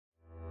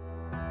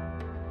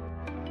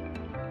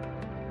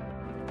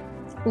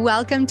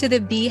Welcome to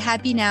the Be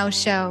Happy Now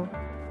show.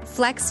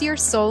 Flex your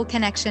soul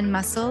connection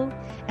muscle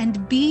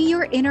and be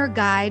your inner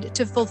guide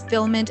to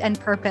fulfillment and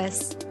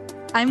purpose.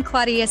 I'm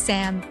Claudia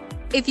Sam.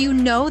 If you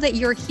know that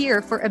you're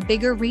here for a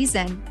bigger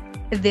reason,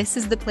 this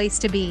is the place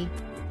to be.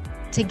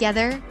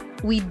 Together,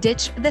 we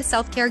ditch the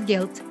self-care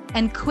guilt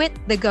and quit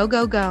the go,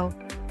 go, go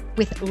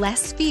with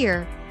less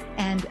fear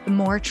and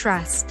more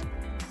trust.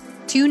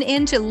 Tune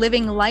in to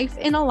living life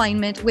in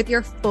alignment with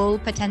your full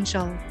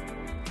potential.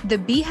 The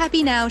Be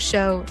Happy Now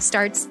show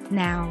starts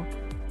now.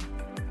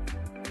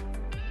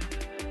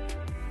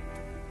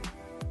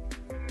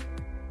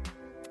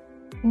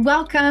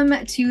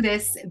 Welcome to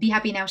this Be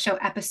Happy Now show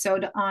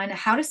episode on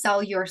how to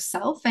sell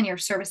yourself and your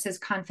services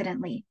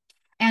confidently.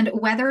 And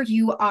whether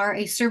you are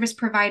a service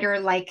provider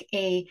like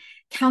a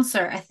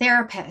counselor, a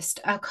therapist,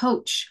 a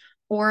coach,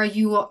 or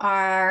you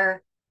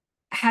are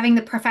having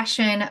the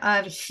profession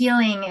of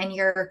healing and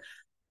you're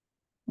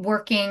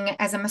working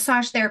as a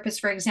massage therapist,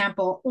 for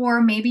example,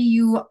 or maybe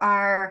you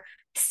are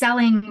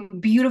selling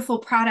beautiful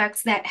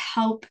products that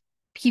help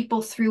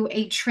people through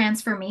a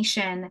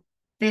transformation,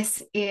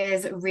 this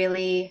is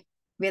really,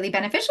 really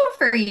beneficial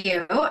for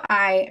you.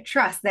 I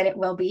trust that it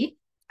will be.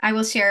 I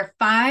will share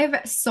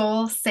 5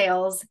 soul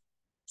sales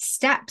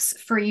steps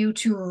for you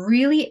to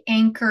really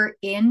anchor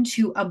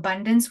into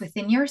abundance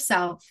within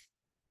yourself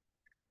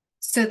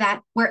so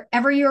that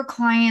wherever your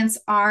clients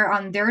are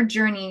on their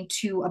journey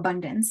to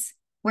abundance,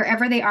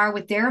 wherever they are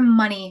with their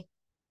money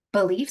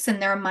beliefs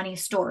and their money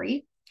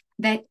story,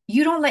 that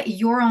you don't let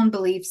your own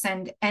beliefs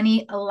and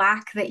any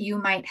lack that you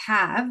might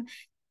have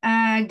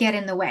get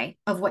in the way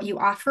of what you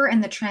offer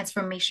and the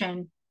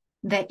transformation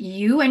that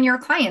you and your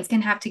clients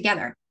can have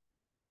together.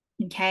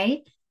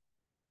 Okay.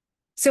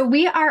 So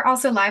we are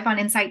also live on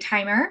Insight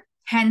Timer.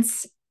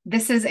 Hence,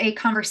 this is a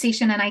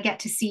conversation and I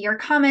get to see your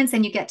comments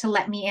and you get to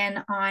let me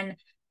in on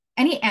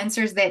any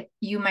answers that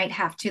you might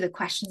have to the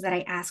questions that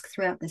I ask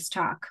throughout this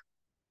talk.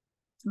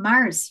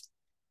 Mars,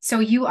 so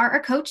you are a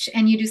coach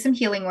and you do some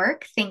healing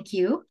work. Thank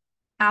you.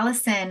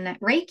 Allison,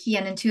 Reiki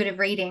and intuitive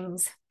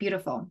readings.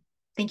 Beautiful.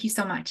 Thank you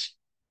so much.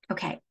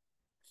 Okay.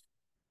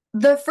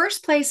 The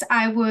first place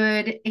I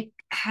would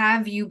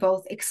have you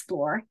both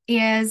explore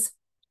is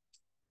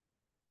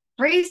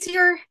raise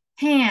your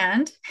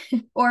hand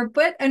or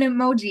put an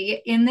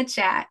emoji in the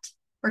chat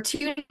or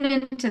tune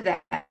into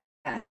that.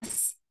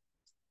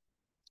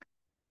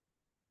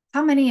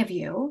 How many of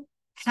you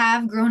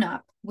have grown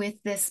up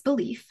with this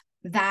belief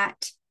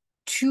that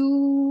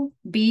to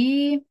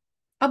be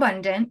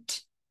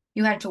abundant,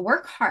 you had to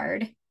work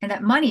hard and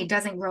that money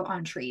doesn't grow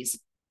on trees?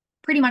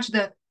 Pretty much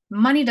the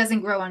money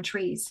doesn't grow on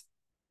trees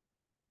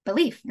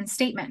belief and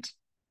statement.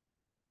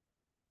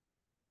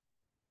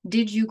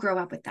 Did you grow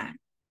up with that?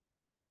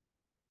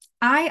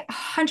 I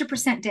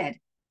 100% did.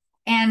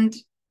 And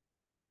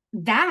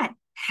that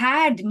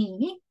had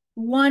me,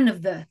 one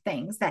of the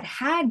things that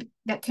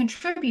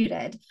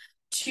contributed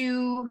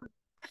to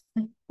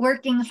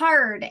working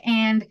hard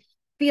and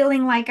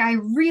feeling like I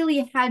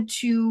really had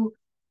to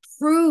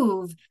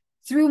prove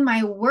through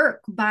my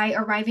work by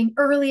arriving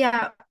early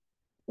at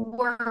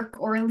work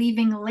or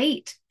leaving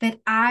late that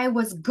I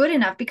was good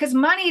enough, because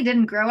money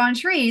didn't grow on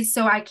trees.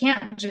 So I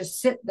can't just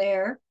sit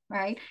there,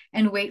 right,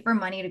 and wait for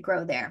money to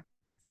grow there.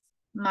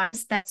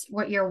 That's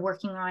what you're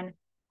working on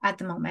at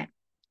the moment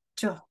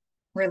to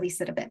release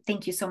it a bit.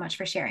 Thank you so much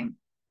for sharing.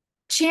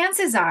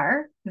 Chances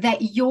are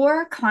that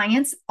your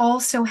clients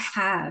also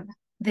have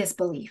this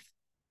belief.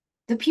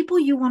 The people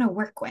you want to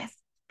work with,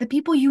 the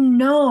people you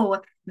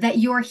know that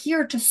you're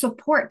here to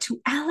support, to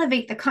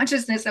elevate the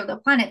consciousness of the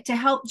planet, to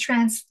help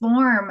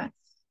transform,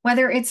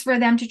 whether it's for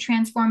them to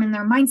transform in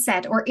their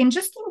mindset or in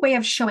just a way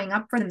of showing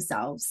up for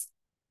themselves.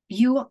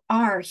 You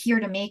are here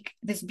to make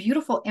this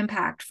beautiful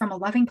impact from a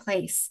loving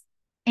place.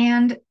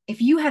 And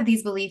if you have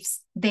these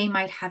beliefs, they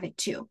might have it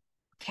too.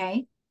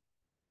 Okay.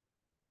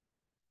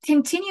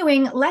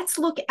 Continuing, let's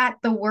look at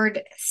the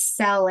word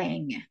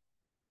selling.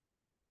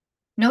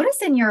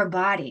 Notice in your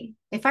body,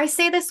 if I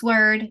say this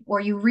word or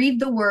you read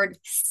the word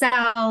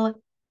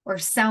sell or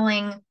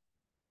selling,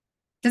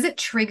 does it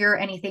trigger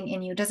anything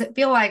in you? Does it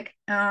feel like,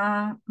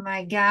 oh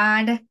my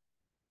God, I'm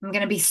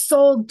going to be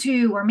sold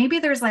to? Or maybe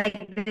there's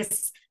like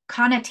this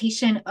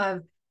connotation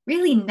of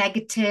really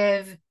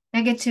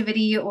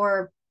negativity,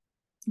 or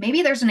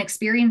maybe there's an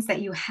experience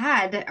that you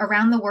had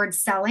around the word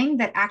selling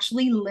that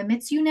actually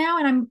limits you now.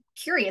 And I'm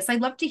curious,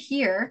 I'd love to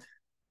hear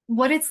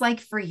what it's like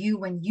for you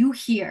when you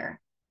hear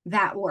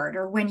that word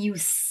or when you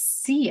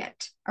see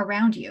it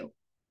around you.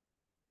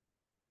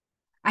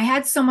 I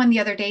had someone the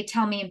other day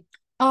tell me,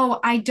 oh,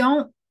 I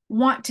don't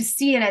want to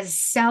see it as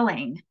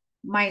selling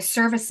my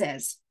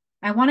services.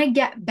 I want to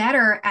get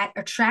better at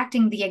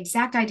attracting the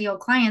exact ideal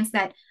clients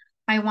that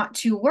I want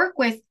to work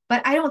with,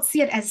 but I don't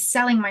see it as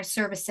selling my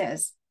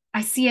services.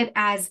 I see it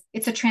as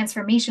it's a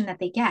transformation that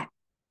they get.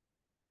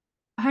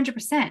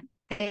 100%.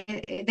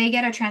 They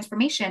get a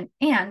transformation.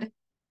 And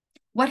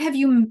what have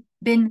you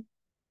been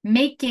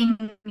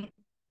making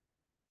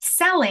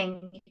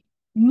selling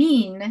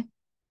mean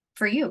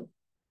for you?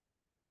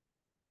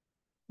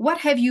 What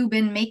have you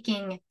been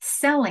making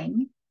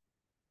selling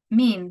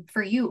mean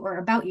for you or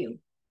about you?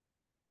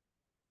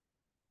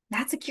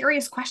 That's a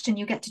curious question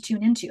you get to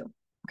tune into,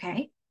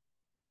 okay?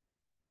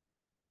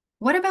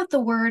 What about the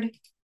word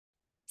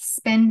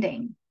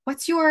spending?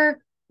 What's your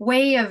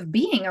way of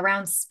being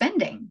around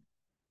spending?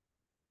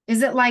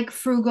 Is it like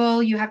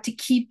frugal? You have to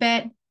keep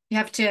it, you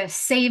have to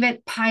save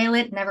it, pile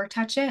it, never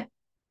touch it?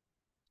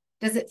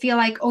 Does it feel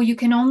like, oh, you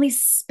can only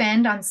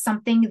spend on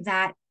something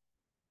that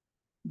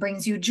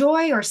brings you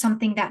joy or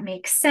something that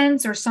makes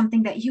sense or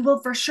something that you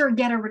will for sure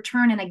get a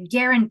return and a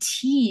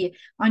guarantee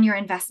on your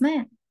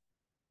investment?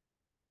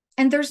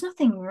 And there's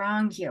nothing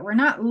wrong here. We're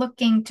not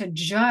looking to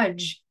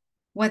judge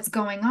what's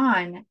going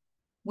on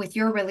with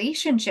your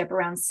relationship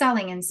around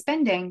selling and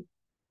spending.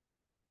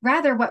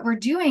 Rather, what we're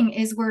doing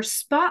is we're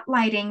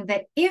spotlighting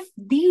that if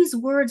these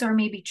words are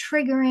maybe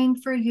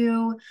triggering for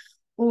you,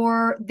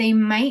 or they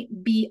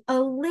might be a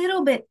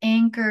little bit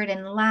anchored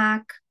in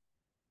lack,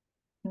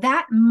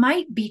 that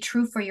might be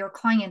true for your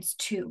clients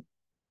too.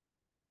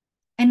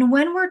 And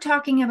when we're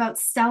talking about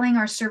selling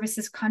our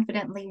services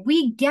confidently,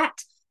 we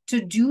get to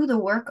do the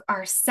work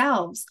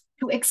ourselves,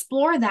 to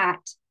explore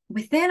that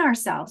within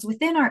ourselves,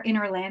 within our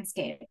inner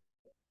landscape.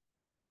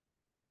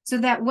 So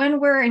that when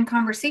we're in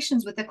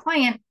conversations with the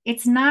client,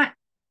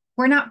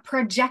 we're not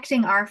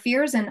projecting our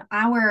fears and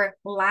our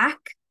lack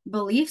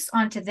beliefs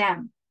onto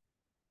them.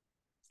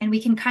 And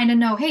we can kind of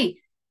know, hey,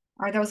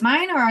 are those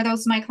mine or are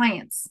those my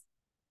clients'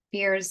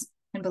 fears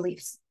and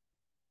beliefs?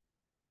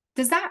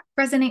 Does that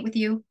resonate with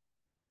you?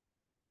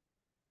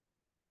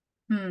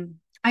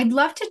 I'd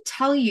love to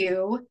tell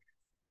you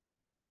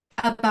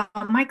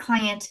about my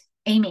client,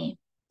 Amy.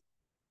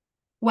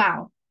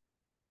 Wow.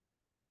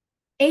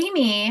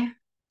 Amy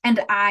and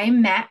I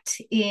met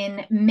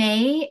in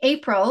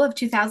April of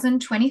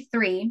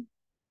 2023.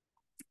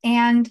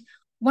 And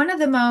one of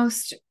the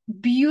most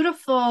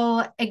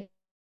beautiful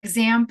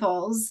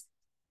examples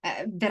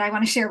that I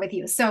want to share with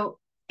you. So,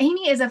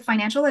 Amy is a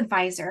financial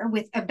advisor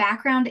with a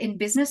background in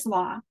business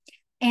law.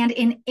 And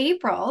in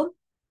April,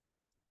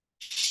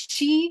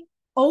 she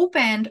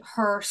opened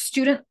her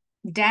student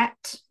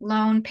debt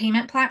loan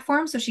payment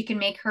platform so she can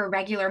make her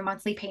regular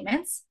monthly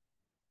payments.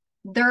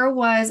 There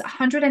was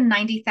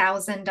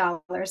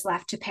 $190,000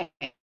 left to pay.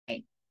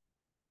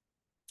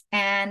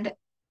 And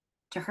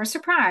to her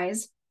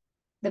surprise,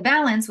 the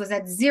balance was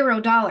at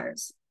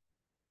 $0.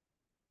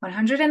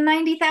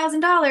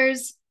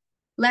 $190,000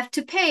 left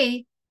to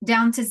pay,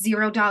 down to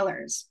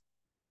 $0.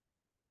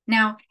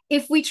 Now,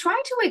 if we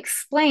try to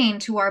explain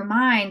to our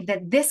mind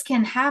that this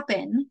can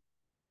happen,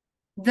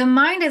 the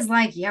mind is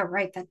like, yeah,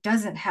 right, that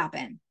doesn't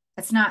happen.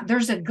 That's not,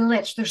 there's a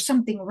glitch, there's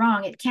something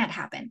wrong, it can't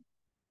happen.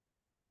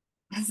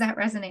 Does that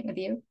resonate with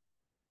you?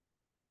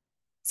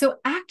 So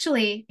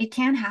actually, it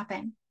can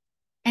happen.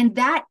 And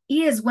that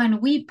is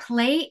when we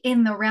play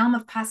in the realm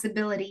of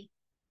possibility.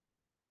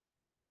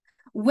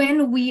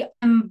 When we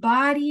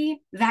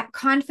embody that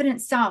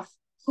confident self,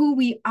 who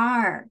we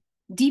are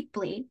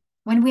deeply,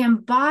 when we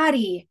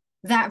embody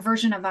that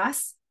version of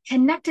us,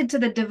 connected to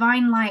the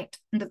divine light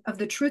of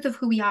the truth of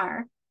who we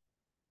are,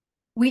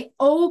 we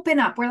open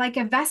up. We're like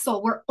a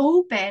vessel. We're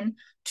open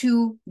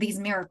to these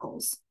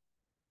miracles.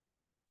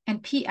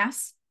 And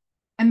P.S.,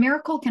 a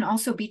miracle can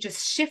also be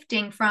just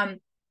shifting from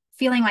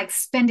feeling like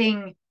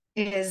spending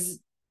is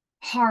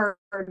hard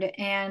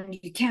and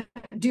you can't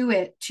do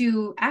it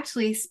to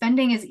actually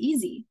spending is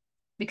easy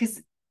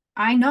because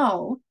I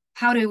know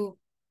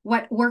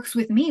what works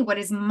with me, what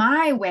is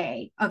my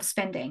way of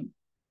spending.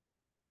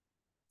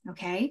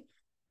 Okay.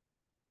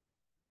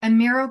 A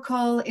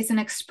miracle is an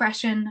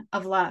expression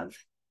of love.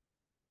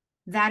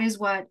 That is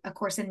what A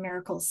Course in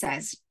Miracles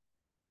says.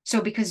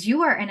 So because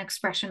you are an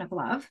expression of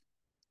love,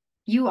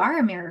 you are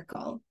a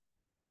miracle.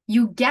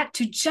 You get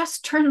to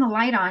just turn the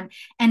light on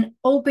and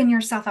open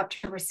yourself up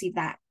to receive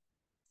that.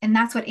 And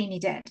that's what Amy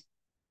did.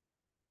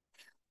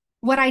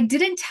 What I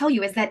didn't tell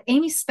you is that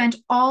Amy spent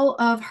all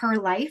of her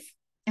life,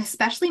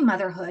 especially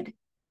motherhood,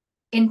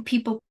 in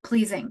people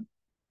pleasing,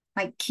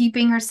 like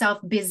keeping herself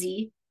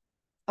busy,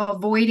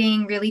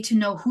 avoiding really to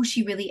know who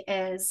she really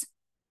is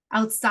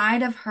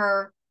outside of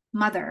her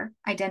mother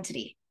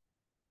identity.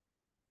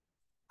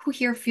 Who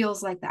here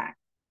feels like that?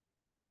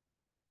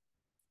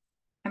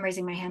 I'm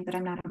raising my hand, but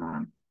I'm not a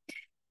mom.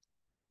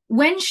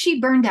 When she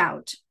burned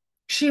out,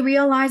 she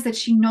realized that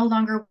she no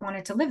longer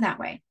wanted to live that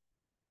way,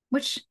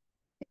 which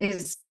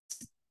is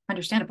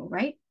understandable,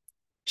 right?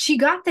 She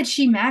got that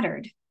she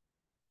mattered,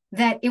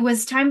 that it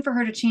was time for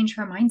her to change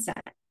her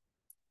mindset,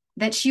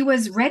 that she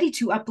was ready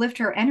to uplift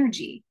her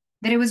energy,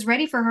 that it was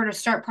ready for her to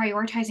start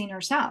prioritizing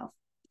herself.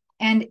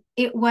 And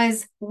it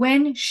was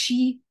when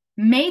she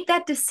made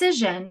that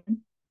decision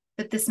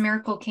that this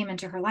miracle came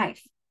into her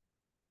life.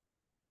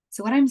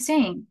 So what I'm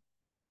saying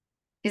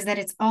is that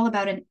it's all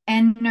about an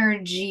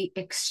energy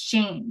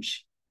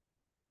exchange.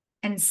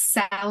 And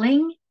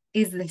selling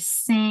is the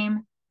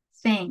same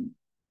thing.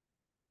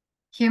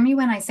 Hear me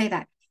when I say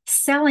that.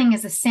 Selling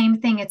is the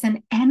same thing. It's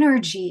an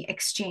energy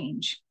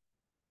exchange.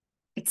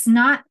 It's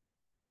not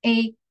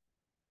a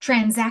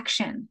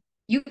transaction.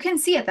 You can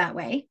see it that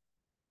way.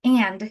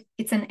 And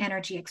it's an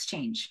energy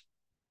exchange.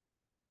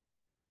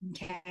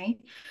 Okay.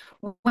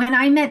 When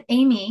I met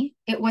Amy,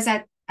 it was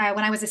at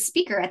when I was a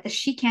speaker at the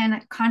She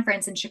Can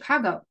conference in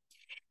Chicago.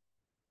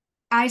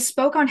 I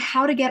spoke on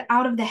how to get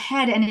out of the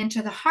head and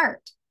into the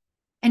heart.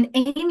 And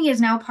Amy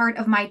is now part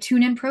of my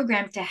Tune In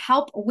program to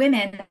help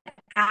women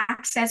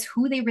access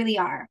who they really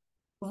are,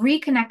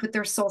 reconnect with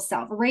their soul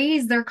self,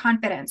 raise their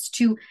confidence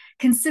to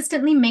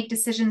consistently make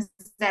decisions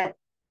that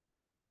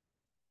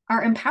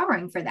are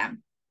empowering for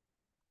them.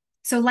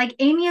 So, like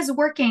Amy is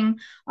working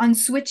on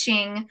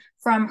switching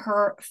from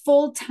her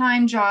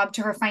full-time job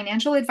to her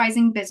financial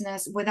advising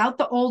business without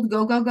the old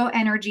go, go, go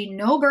energy,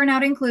 no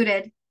burnout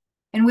included,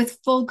 and with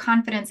full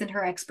confidence in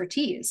her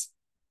expertise.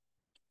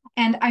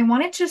 And I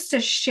wanted just to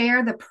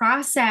share the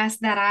process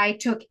that I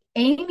took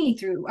Amy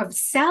through of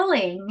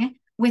selling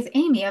with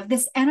Amy, of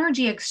this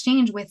energy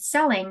exchange with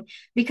selling,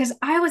 because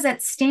I was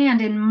at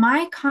stand in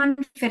my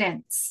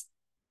confidence.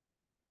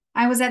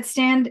 I was at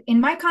stand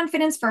in my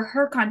confidence for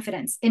her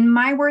confidence, in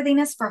my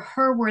worthiness for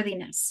her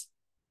worthiness.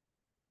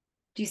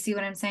 Do you see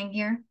what I'm saying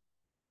here?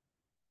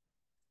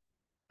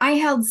 I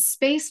held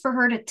space for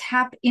her to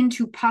tap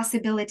into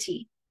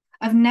possibility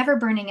of never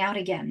burning out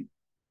again.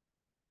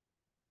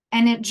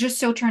 And it just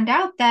so turned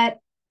out that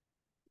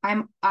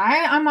I'm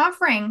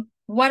offering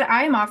what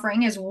I'm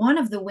offering is one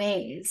of the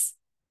ways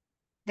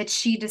that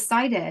she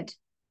decided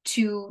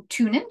to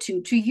tune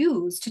into, to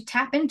use, to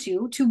tap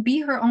into, to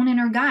be her own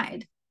inner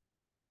guide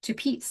to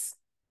peace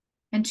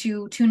and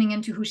to tuning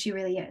into who she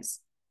really is.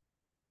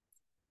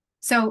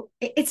 So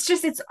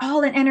it's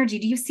all an energy.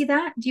 Do you see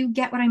that? Do you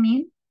get what I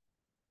mean?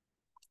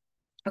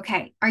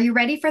 Okay. Are you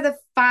ready for the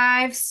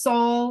 5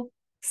 soul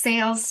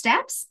sales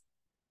steps?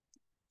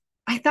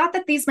 I thought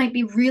that these might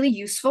be really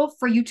useful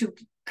for you to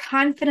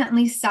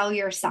confidently sell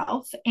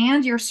yourself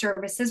and your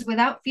services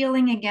without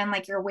feeling again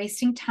like you're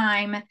wasting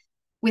time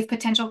with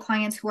potential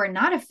clients who are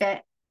not a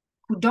fit,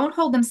 who don't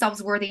hold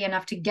themselves worthy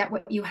enough to get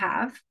what you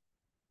have,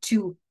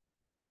 to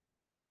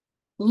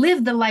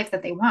live the life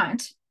that they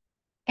want,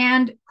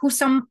 and who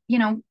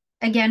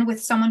again,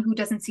 with someone who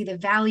doesn't see the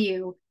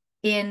value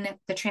in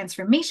the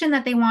transformation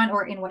that they want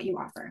or in what you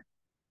offer.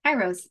 Hi,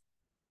 Rose.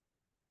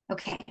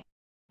 Okay.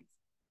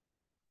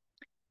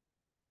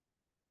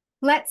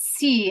 Let's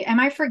see. Am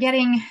I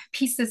forgetting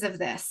pieces of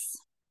this?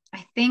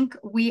 I think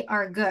we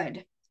are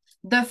good.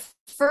 The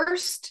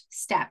first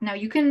step, now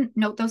you can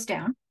note those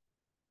down.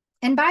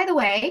 And by the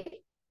way,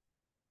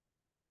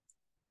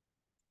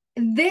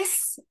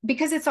 this,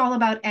 because it's all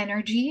about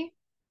energy,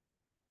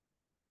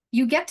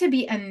 you get to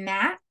be a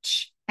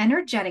match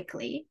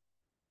energetically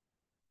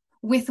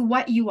with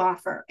what you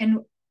offer and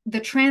the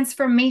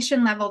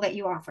transformation level that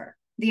you offer,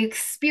 the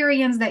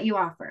experience that you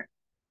offer.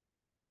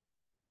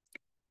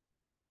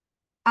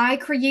 I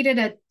created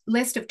a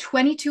list of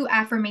 22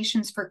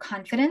 affirmations for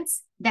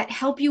confidence that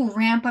help you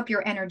ramp up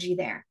your energy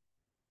there.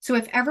 So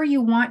if ever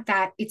you want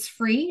that, it's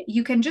free.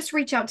 You can just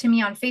reach out to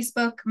me on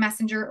Facebook,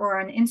 Messenger, or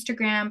on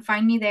Instagram.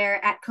 Find me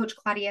there at Coach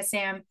Claudia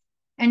Sam,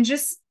 and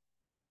just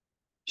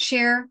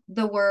share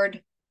the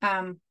word,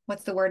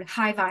 what's the word?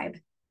 High vibe.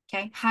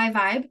 Okay. High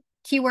vibe,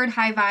 keyword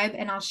high vibe.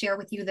 And I'll share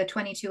with you the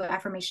 22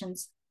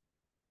 affirmations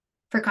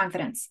for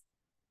confidence.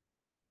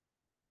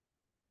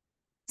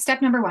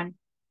 Step number 1,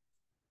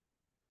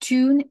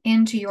 tune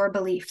into your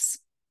beliefs.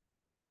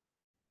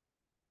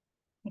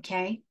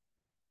 Okay.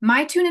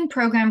 My Tune In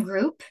program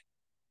group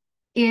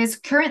is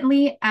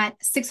currently at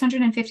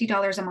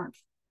 $650 a month.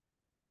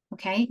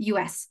 Okay.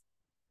 US.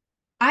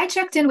 I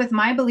checked in with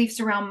my beliefs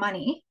around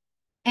money,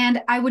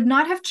 and I would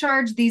not have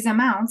charged these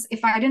amounts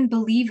if I didn't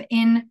believe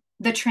in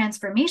the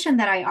transformation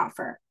that I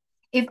offer.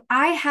 If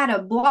I had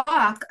a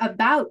block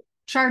about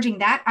charging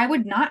that, I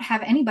would not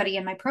have anybody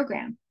in my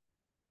program.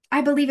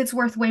 I believe it's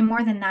worth way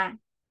more than that.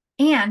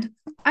 And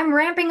I'm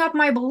ramping up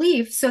my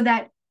belief so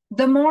that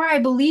the more I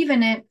believe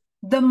in it,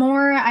 the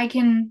more I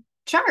can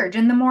charge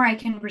and the more I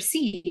can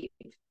receive.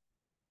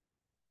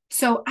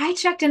 So I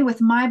checked in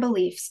with my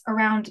beliefs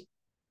around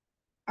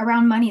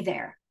money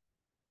there.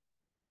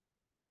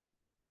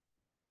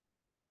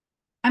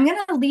 I'm going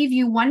to leave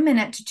you 1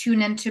 minute to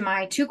tune into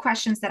my 2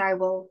 questions that I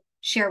will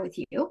share with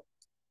you.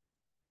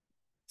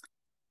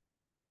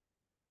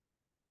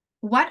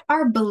 What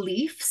are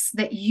beliefs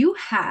that you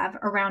have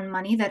around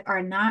money that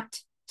are not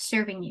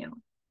serving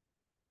you?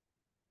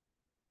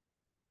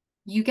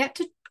 You get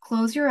to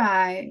close your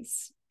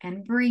eyes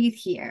and breathe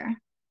here.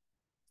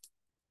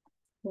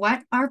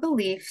 What are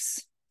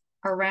beliefs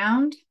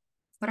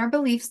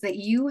that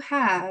you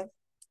have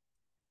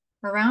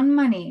around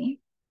money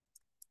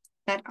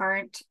that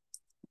aren't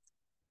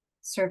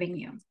serving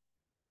you?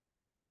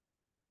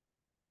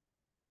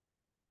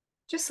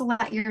 Just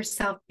let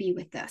yourself be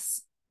with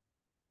this.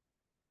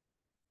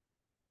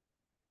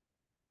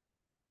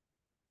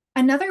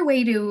 Another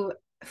way to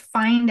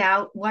find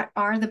out what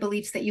are the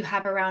beliefs that you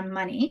have around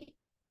money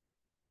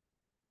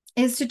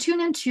is to tune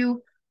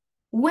into,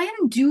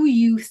 when do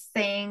you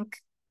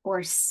think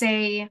or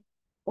say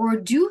or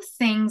do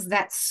things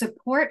that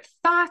support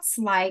thoughts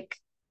like,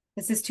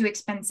 this is too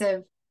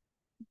expensive,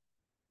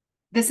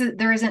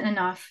 there isn't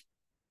enough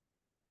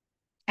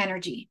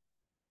energy.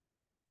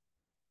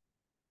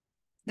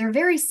 They're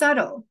very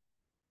subtle.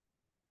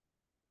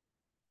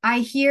 I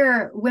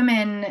hear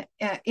women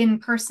in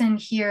person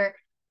here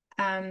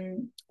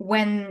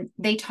when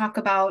they talk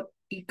about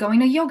going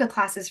to yoga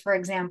classes, for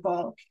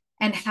example,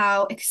 and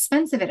how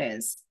expensive it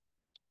is.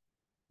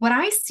 What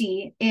I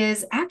see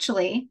is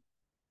actually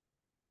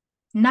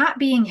not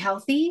being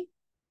healthy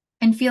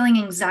and feeling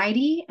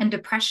anxiety and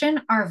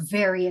depression are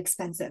very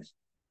expensive.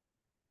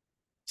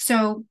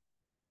 So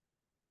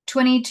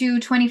 $20 to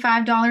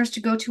 $25 to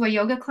go to a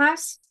yoga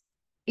class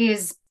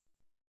is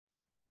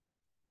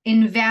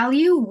in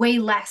value way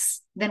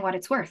less than what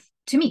it's worth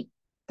to me.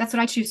 That's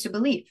what I choose to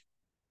believe.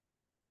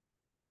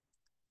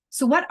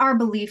 So what are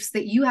beliefs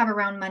that you have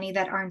around money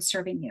that aren't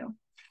serving you?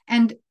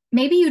 And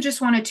maybe you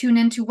just want to tune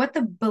into what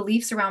the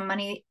beliefs around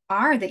money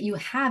are that you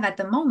have at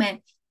the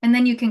moment. And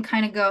then you can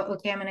kind of go,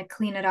 okay, I'm going to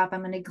clean it up.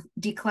 I'm going to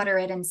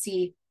declutter it and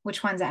see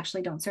which ones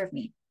actually don't serve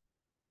me.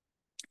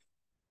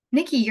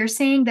 Nikki, you're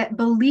saying that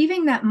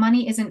believing that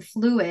money isn't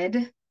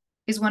fluid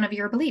is one of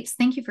your beliefs.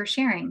 Thank you for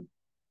sharing.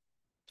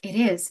 It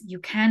is. You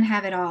can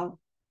have it all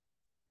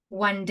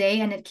one day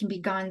and it can be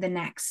gone the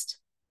next.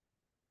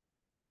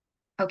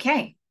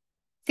 Okay.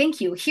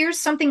 Thank you. Here's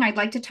something I'd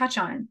like to touch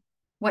on.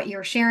 What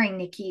you're sharing,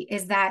 Nikki,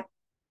 is that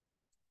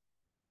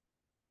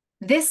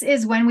this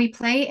is when we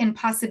play in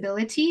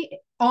possibility.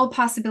 All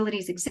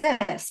possibilities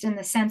exist in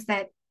the sense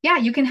that, yeah,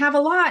 you can have a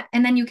lot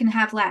and then you can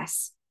have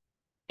less.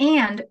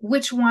 And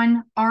which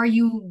one are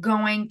you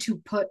going to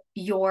put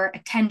your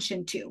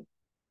attention to?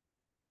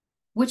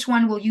 Which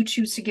one will you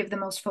choose to give the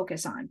most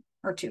focus on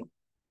or to?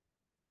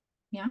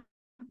 Yeah,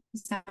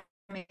 does that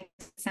make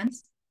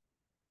sense?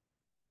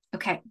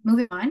 Okay,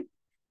 moving on.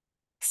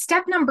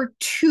 Step number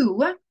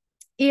 2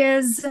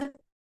 is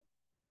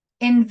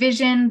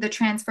envision the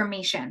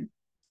transformation.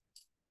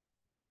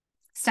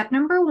 Step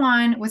number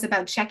 1 was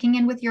about checking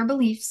in with your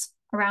beliefs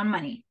around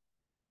money.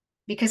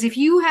 Because if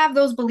you have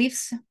those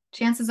beliefs,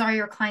 chances are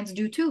your clients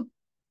do too.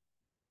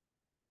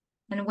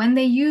 And when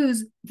they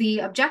use the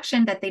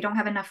objection that they don't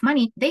have enough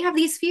money, they have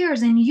these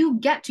fears, and you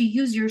get to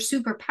use your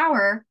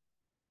superpower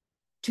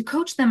to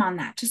coach them on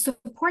that, to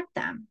support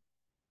them.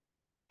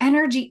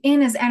 Energy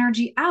in is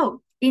energy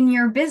out in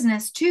your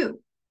business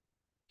too.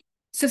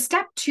 So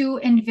step 2,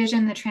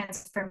 envision the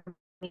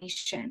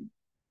transformation.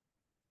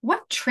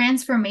 What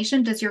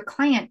transformation does your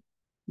client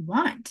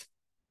want?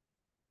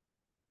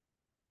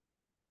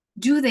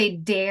 Do they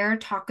dare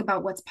talk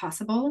about what's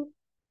possible?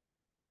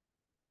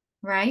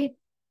 Right?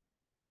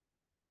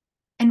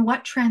 And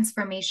what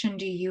transformation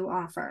do you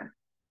offer?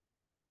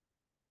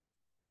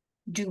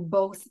 Do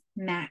both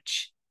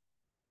match?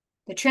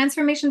 The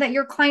transformation that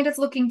your client is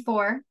looking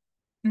for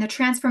and the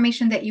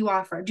transformation that you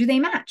offer, do they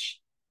match?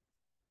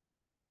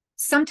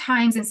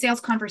 Sometimes in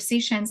sales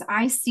conversations,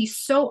 I see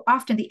so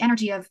often the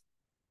energy of,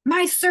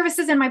 my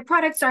services and my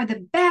products are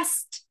the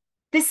best.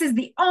 This is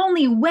the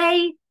only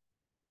way.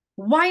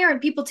 Why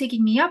aren't people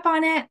taking me up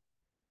on it?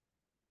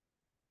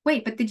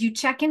 Wait, but did you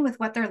check in with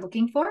what they're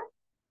looking for?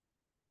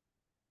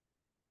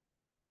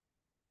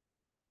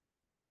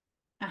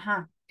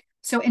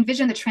 So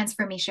envision the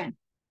transformation.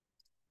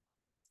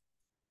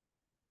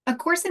 A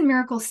Course in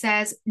Miracles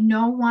says,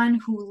 no one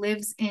who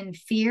lives in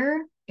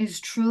fear is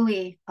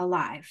truly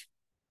alive.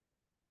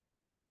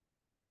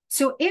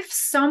 So if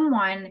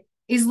someone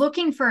is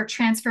looking for a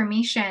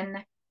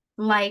transformation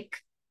like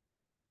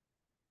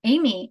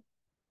Amy,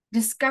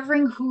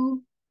 discovering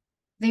who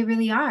they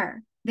really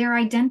are, their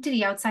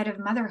identity outside of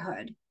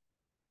motherhood,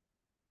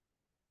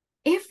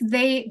 if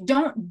they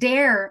don't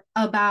dare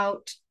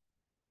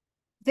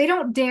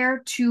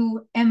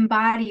to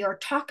embody or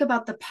talk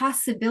about the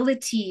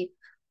possibility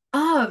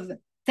of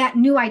that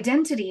new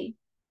identity,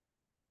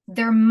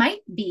 there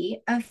might be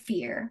a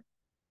fear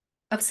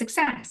of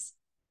success.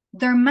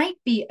 There might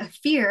be a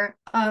fear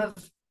of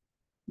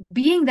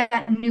being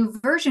that new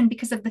version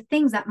because of the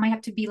things that might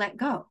have to be let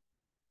go.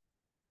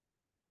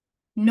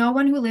 No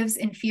one who lives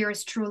in fear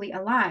is truly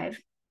alive.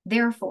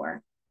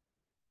 Therefore,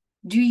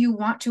 do you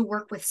want to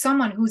work with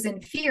someone who's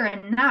in fear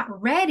and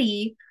not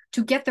ready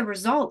to get the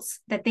results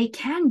that they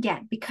can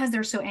get because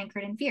they're so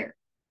anchored in fear?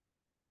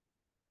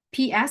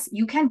 P.S.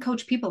 You can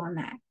coach people on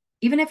that.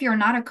 Even if you're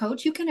not a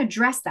coach, you can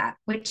address that,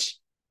 which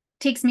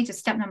takes me to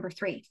step number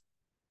 3.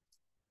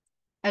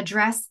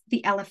 Address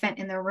the elephant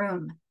in the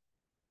room.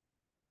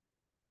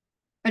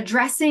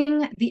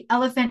 Addressing the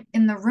elephant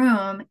in the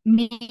room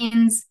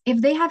means if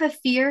they have a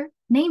fear,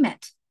 name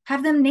it.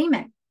 Have them name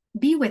it.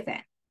 Be with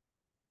it.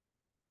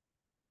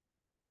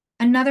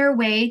 Another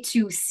way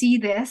to see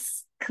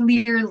this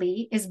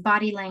clearly is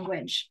body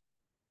language.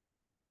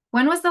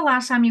 When was the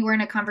last time you were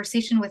in a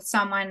conversation with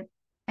someone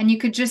and you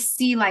could just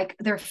see like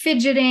they're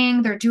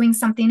fidgeting, they're doing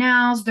something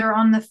else, they're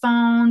on the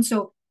phone,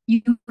 so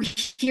you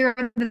hear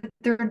that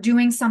they're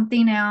doing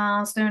something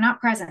else, they're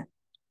not present?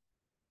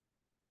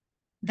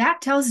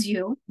 That tells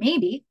you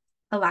maybe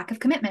a lack of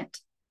commitment.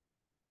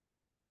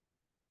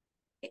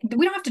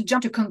 We don't have to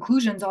jump to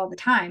conclusions all the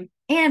time,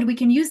 and we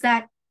can use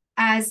that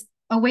as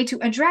a way to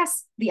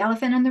address the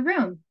elephant in the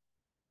room.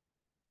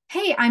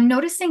 Hey, I'm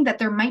noticing that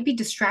there might be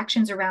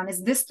distractions around.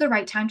 Is this the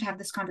right time to have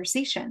this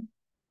conversation?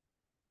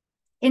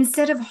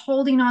 instead of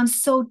holding on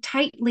so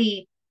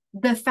tightly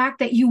the fact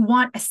that you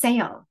want a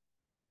sale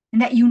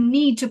and that you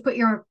need to put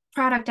your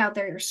product out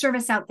there, your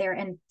service out there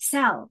and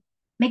sell,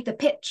 make the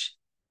pitch.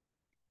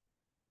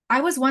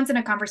 I was once in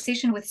a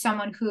conversation with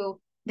someone who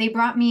they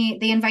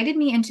invited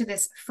me into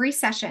this free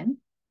session,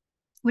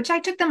 which I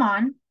took them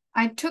on.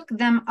 I took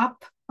them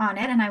up on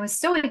it and I was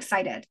so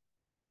excited.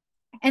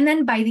 And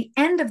then by the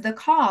end of the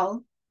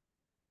call,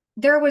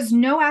 there was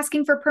no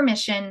asking for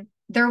permission.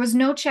 There was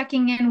no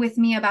checking in with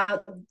me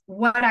about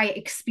what I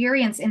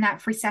experienced in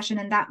that free session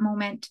in that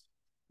moment.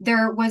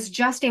 There was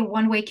just a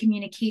one-way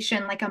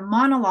communication, like a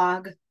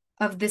monologue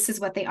of this is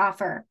what they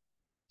offer.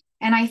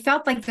 And I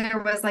felt like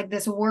there was like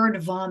this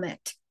word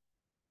vomit.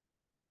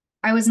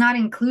 I was not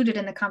included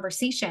in the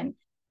conversation.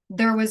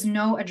 There was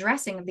no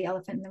addressing of the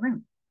elephant in the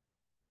room.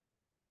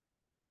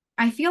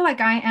 I feel like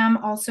I am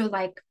also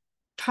like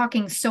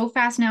talking so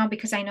fast now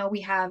because I know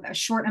we have a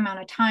short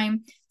amount of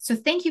time. So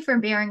thank you for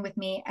bearing with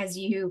me as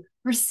you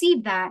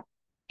receive that.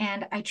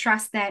 And I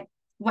trust that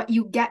what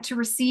you get to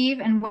receive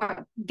and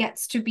what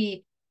gets to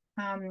be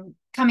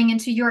coming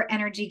into your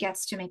energy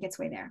gets to make its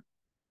way there.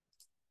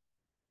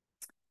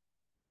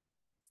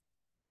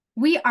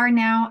 We are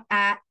now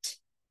at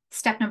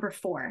step number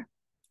 4,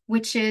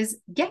 which is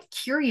get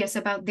curious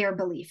about their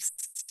beliefs.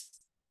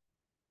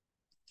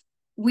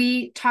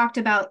 We talked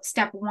about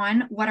step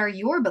 1, what are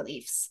your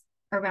beliefs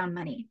around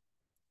money?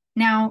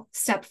 Now,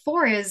 step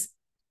 4 is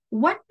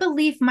what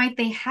belief might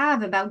they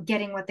have about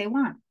getting what they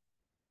want?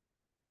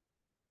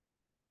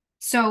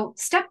 So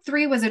step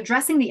 3 was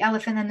addressing the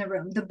elephant in the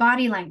room, the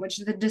body language,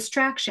 the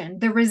distraction,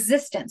 the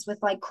resistance with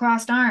like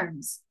crossed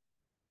arms.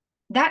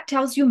 That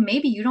tells you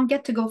maybe you don't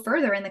get to go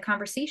further in the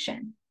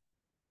conversation.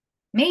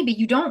 Maybe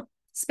you don't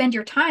spend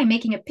your time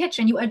making a pitch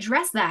and you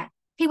address that.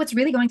 Hey, what's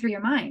really going through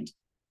your mind?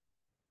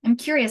 I'm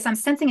curious. I'm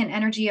sensing an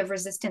energy of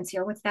resistance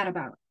here. What's that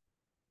about?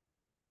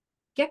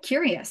 Get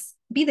curious.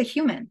 Be the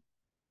human.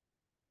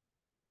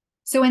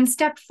 So in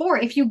step 4,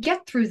 if you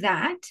get through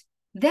that,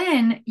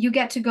 then you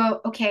get to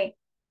go, okay,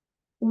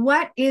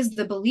 what is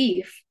the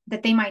belief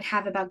that they might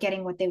have about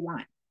getting what they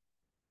want?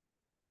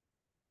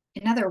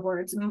 In other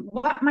words,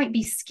 what might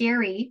be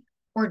scary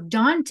or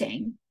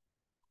daunting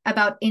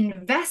about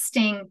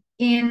investing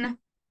in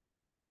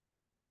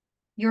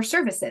your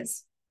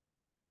services?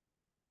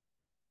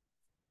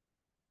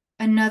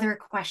 Another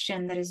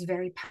question that is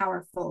very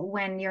powerful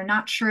when you're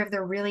not sure if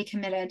they're really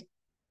committed.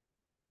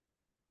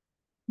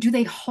 Do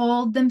they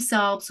hold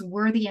themselves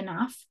worthy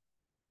enough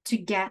to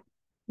get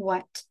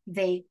what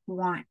they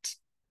want?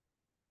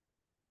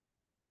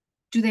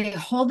 Do they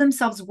hold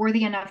themselves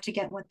worthy enough to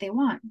get what they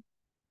want?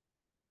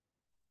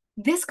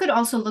 This could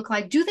also look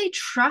like, do they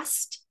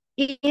trust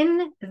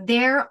in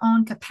their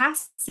own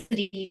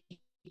capacity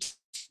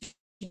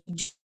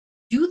to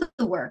do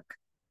the work,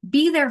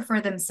 be there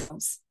for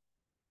themselves,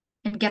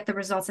 and get the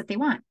results that they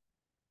want?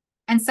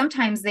 And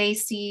sometimes I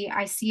see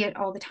it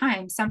all the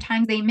time.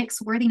 Sometimes they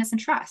mix worthiness and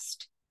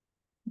trust.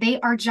 They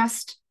are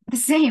just the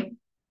same.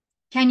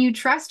 Can you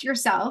trust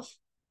yourself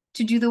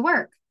to do the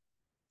work?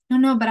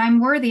 No, but I'm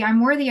worthy.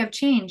 I'm worthy of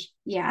change.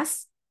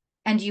 Yes.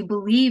 And you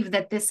believe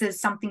that this is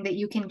something that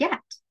you can get,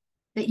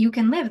 that you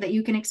can live, that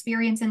you can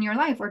experience in your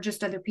life or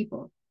just other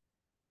people.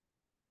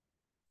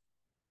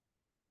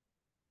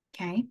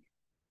 Okay.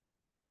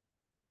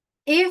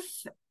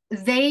 If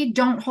they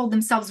don't hold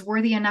themselves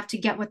worthy enough to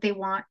get what they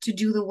want, to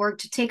do the work,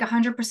 to take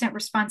 100%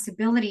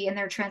 responsibility in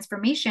their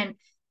transformation,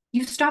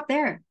 you stop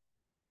there.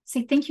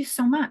 Say, thank you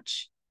so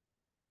much.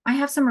 I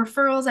have some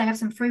referrals. I have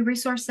some free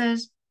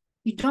resources.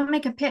 You don't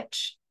make a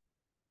pitch.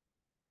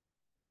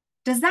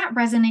 Does that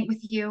resonate with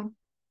you?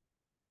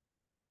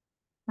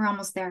 We're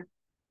almost there.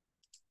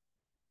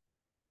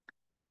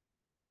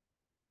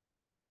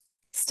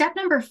 Step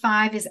number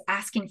 5 is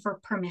asking for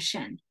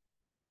permission.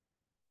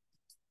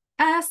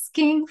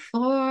 Asking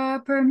for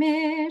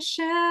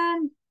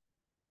permission.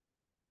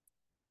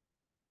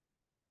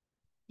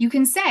 You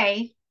can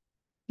say,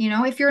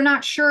 if you're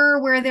not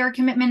sure where their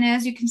commitment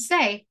is, you can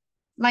say,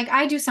 like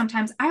I do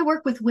sometimes, I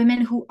work with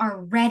women who are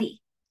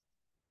ready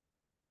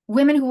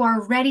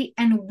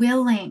and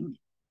willing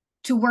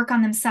to work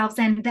on themselves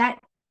and that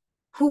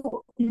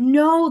who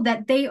know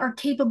that they are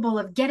capable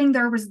of getting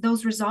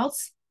those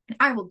results, and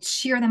I will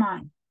cheer them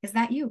on. Is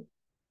that you?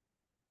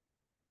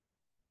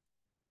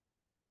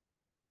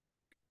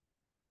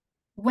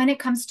 When it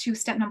comes to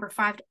step number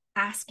 5,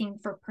 asking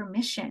for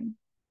permission,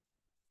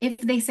 if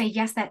they say,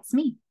 yes, that's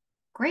me,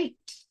 great.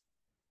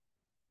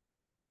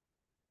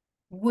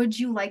 Would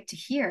you like to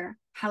hear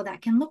how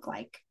that can look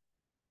like?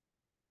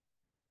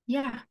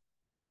 Yeah.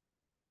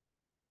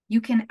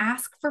 You can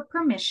ask for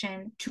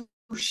permission to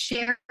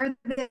share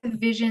the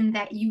vision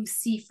that you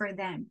see for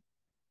them.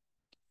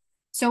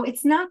 So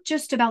it's not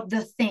just about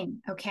the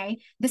thing, okay?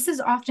 This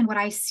is often what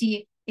I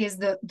see is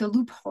the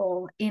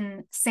loophole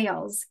in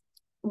sales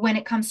when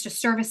it comes to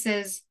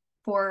services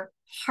for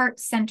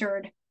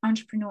heart-centered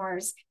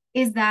entrepreneurs,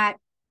 is that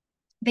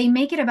they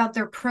make it about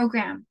their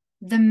program,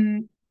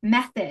 the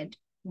method,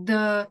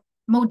 the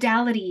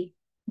modality.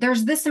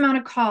 There's this amount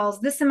of calls,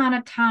 this amount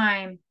of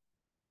time.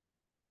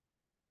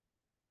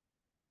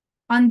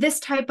 on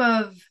this type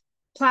of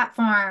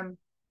platform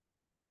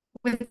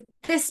with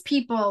these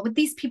people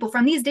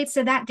from these dates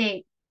to that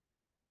date.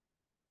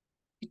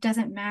 It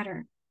doesn't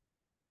matter.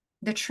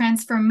 The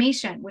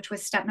transformation, which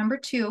was step number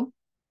 2,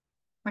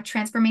 what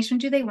transformation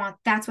do they want?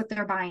 That's what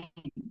they're buying.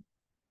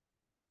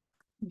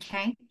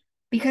 Okay?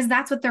 Because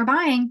that's what they're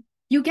buying.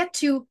 You get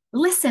to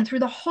listen through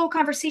the whole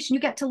conversation. You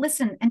get to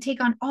listen and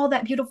take on all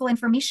that beautiful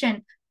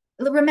information.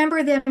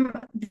 Remember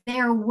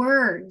their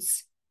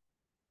words.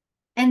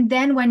 And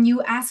then when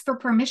you ask for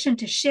permission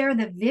to share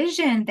the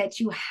vision that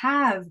you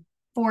have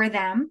for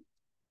them,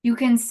 you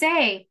can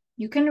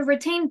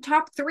retain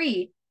top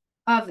 3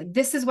 of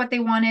this is what they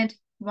wanted,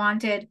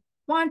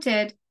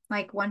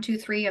 like 1, 2,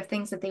 3 of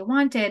things that they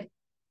wanted.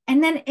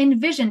 And then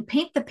envision,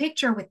 paint the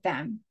picture with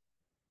them.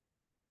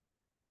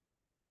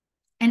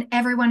 And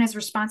everyone is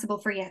responsible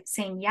for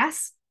saying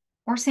yes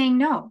or saying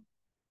no.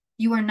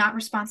 You are not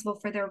responsible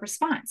for their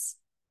response.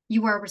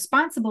 You are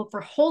responsible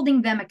for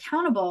holding them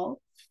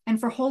accountable and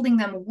for holding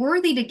them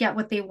worthy to get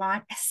what they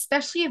want,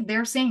 especially if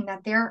they're saying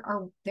that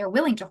they're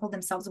willing to hold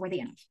themselves worthy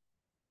enough.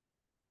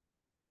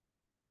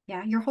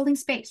 Yeah, you're holding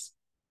space.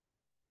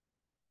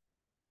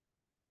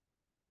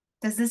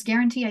 Does this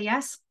guarantee a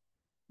yes?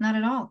 Not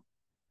at all.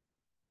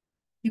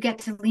 You get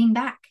to lean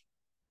back.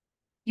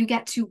 You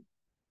get to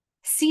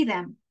see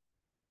them,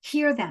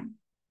 hear them,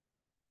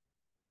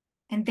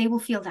 and they will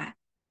feel that.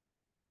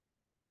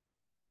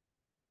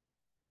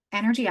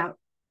 Energy out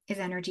is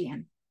energy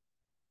in.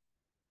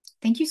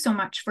 Thank you so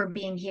much for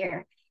being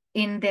here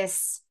in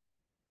this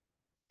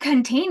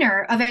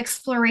container of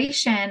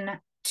exploration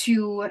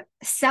to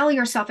sell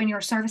yourself and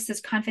your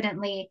services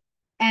confidently.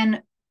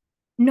 And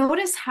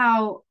notice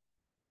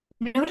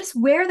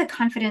where the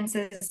confidence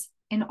is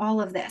in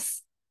all of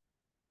this.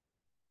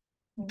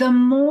 The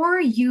more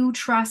you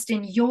trust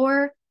in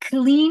your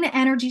clean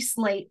energy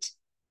slate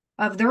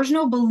of there's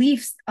no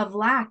beliefs of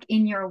lack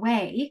in your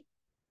way,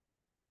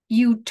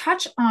 you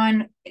touch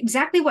on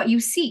exactly what you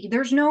see.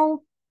 There's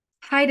no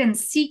hide and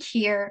seek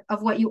here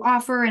of what you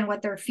offer and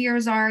what their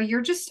fears are.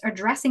 You're just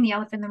addressing the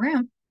elephant in the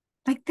room.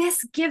 Like,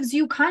 this gives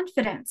you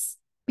confidence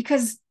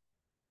because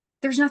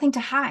there's nothing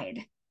to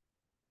hide.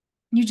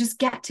 You just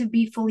get to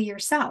be fully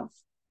yourself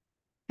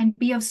and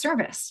be of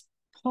service.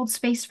 Hold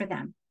space for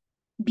them.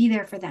 Be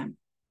there for them.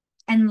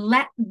 And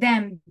let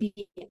them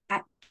be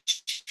at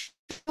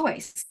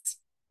choice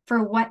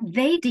for what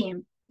they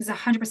deem is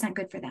 100%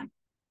 good for them.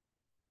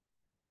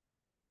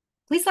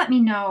 Please let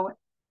me know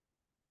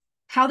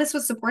how this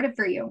was supportive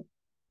for you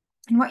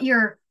and what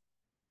you're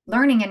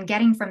learning and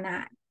getting from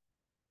that.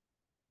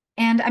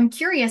 And I'm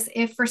curious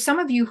if for some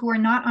of you who are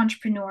not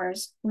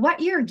entrepreneurs, what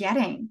you're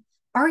getting.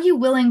 Are you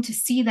willing to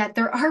see that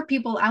there are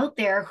people out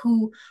there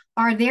who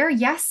are there,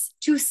 yes,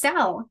 to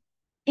sell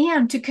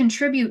and to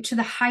contribute to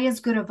the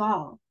highest good of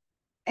all,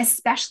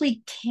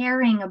 especially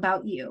caring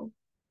about you?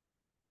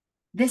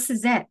 This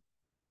is it.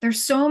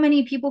 There's so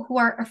many people who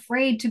are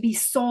afraid to be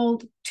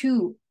sold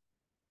to.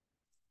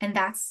 And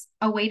that's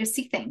a way to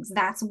see things.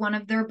 That's one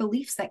of their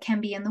beliefs that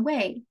can be in the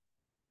way.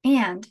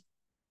 And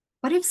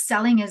what if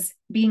selling is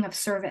being of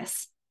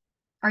service?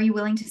 Are you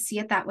willing to see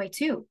it that way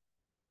too?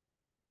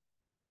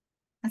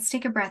 Let's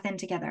take a breath in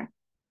together.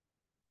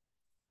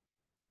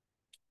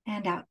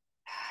 And out.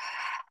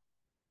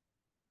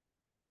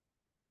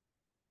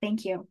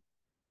 Thank you.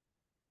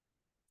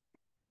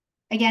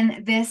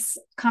 Again, this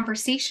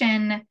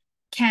conversation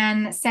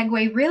can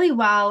segue really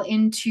well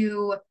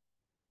into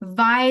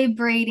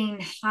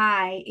vibrating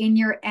high in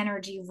your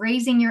energy,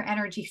 raising your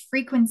energy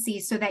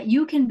frequency so that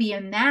you can be a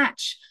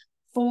match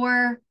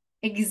for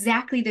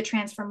exactly the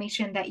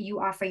transformation that you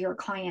offer your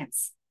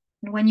clients.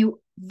 And when you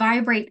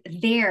vibrate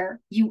there,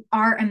 you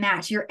are a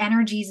match. Your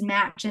energies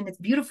match, and it's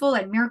beautiful,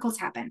 and miracles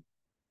happen.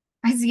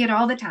 I see it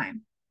all the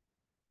time.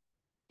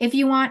 If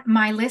you want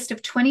my list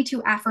of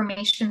 22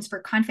 affirmations for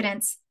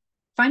confidence,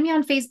 find me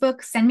on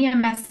Facebook, send me a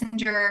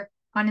messenger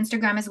on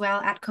Instagram as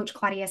well at Coach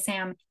Claudia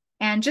Sam,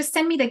 and just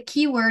send me the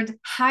keyword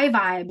high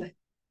vibe,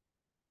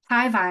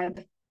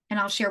 and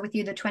I'll share with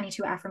you the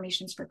 22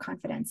 affirmations for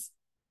confidence.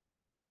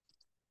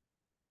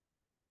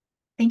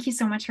 Thank you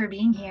so much for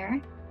being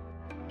here.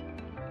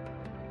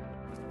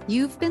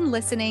 You've been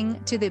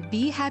listening to the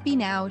Be Happy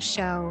Now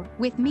show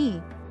with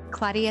me,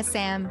 Claudia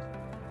Sam.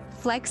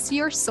 Flex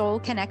your soul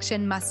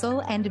connection muscle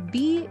and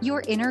be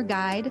your inner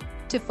guide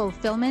to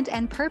fulfillment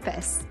and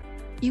purpose.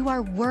 You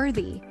are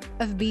worthy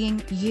of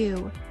being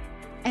you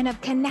and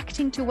of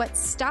connecting to what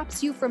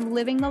stops you from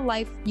living the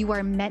life you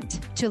are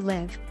meant to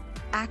live.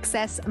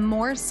 Access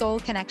more soul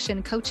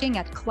connection coaching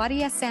at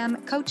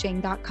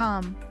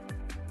claudiasamcoaching.com.